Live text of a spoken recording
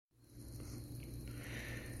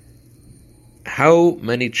How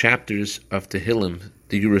many chapters of Tehillim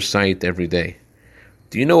do you recite every day?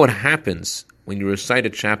 Do you know what happens when you recite a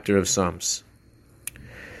chapter of Psalms?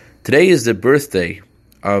 Today is the birthday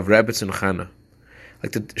of Rebbetzin Chana.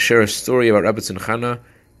 I'd like to share a story about Rebbetzin Chana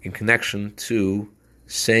in connection to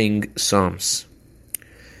saying Psalms.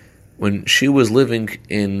 When she was living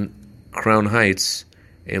in Crown Heights,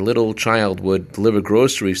 a little child would deliver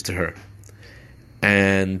groceries to her.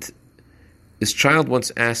 And this child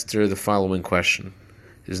once asked her the following question.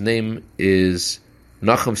 His name is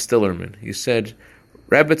Nachum Stillerman. He said,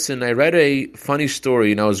 Rebbetzin, I read a funny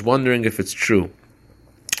story and I was wondering if it's true.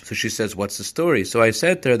 So she says, what's the story? So I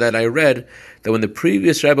said to her that I read that when the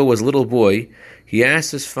previous Rebbe was a little boy, he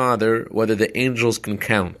asked his father whether the angels can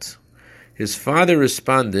count. His father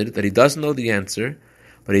responded that he doesn't know the answer,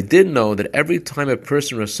 but he did know that every time a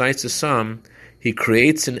person recites a psalm, he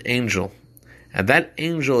creates an angel. And that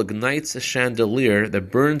angel ignites a chandelier that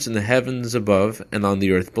burns in the heavens above and on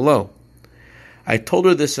the earth below. I told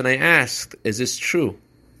her this and I asked, is this true?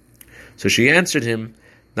 So she answered him,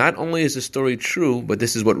 not only is the story true, but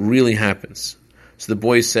this is what really happens. So the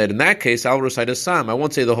boy said, in that case, I'll recite a psalm. I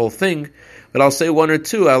won't say the whole thing, but I'll say one or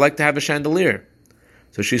two. I like to have a chandelier.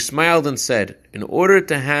 So she smiled and said, in order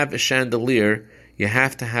to have a chandelier, you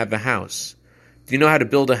have to have a house. Do you know how to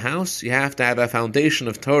build a house? You have to have a foundation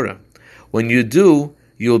of Torah. When you do,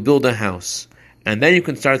 you will build a house. And then you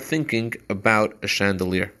can start thinking about a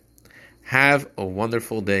chandelier. Have a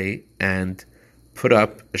wonderful day and put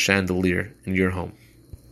up a chandelier in your home.